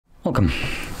Welcome.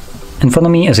 In front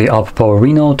of me is a OPPO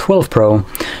Reno 12 Pro,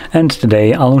 and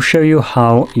today I'll show you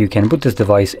how you can put this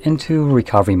device into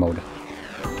recovery mode.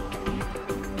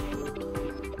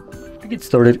 To get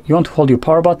started, you want to hold your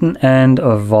power button and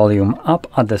volume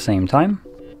up at the same time,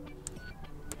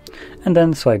 and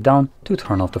then swipe down to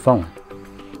turn off the phone.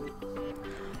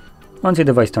 Once your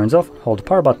device turns off, hold the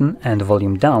power button and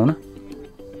volume down.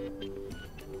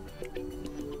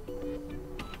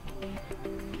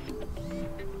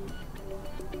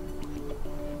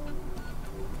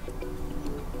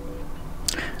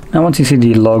 Now once you see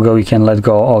the logo, you can let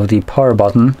go of the power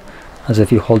button, as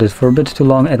if you hold it for a bit too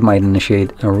long it might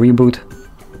initiate a reboot.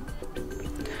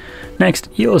 Next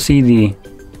you'll see the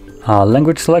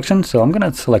language selection, so I'm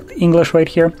gonna select English right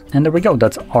here, and there we go,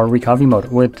 that's our recovery mode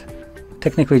with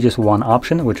technically just one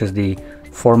option, which is the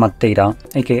format data,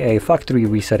 aka factory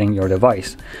resetting your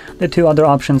device. The two other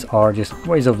options are just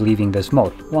ways of leaving this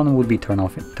mode. One would be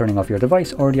turning off your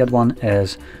device, or the other one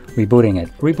is rebooting it.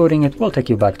 Rebooting it will take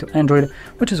you back to Android,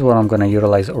 which is what I'm going to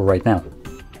utilize right now.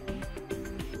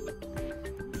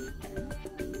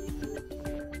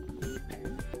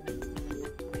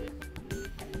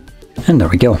 And there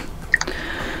we go.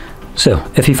 So,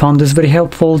 if you found this very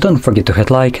helpful, don't forget to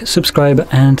hit like, subscribe,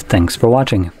 and thanks for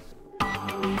watching.